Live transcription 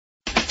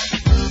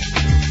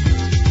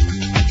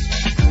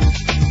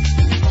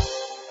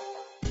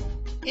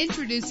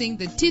Introducing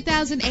the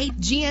 2008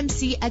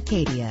 GMC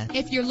Acadia.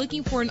 If you're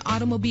looking for an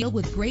automobile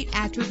with great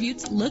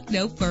attributes, look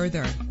no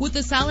further. With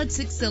a solid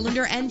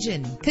 6-cylinder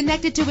engine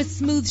connected to a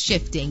smooth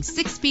shifting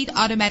 6-speed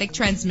automatic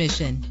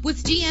transmission.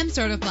 With GM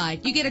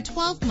certified, you get a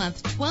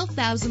 12-month,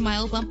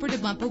 12,000-mile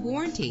bumper-to-bumper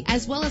warranty,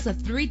 as well as a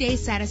 3-day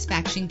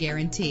satisfaction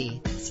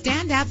guarantee.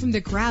 Stand out from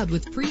the crowd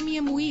with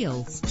premium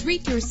wheels.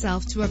 Treat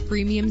yourself to a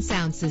premium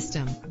sound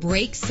system.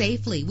 Brake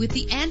safely with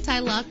the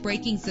anti-lock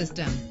braking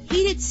system.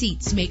 Heated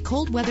seats make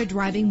cold weather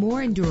driving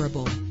more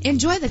endurable.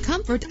 Enjoy the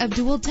comfort of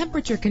dual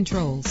temperature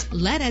controls.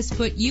 Let us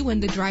put you in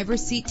the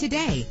driver's seat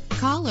today.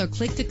 Call or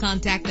click to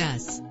contact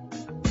us.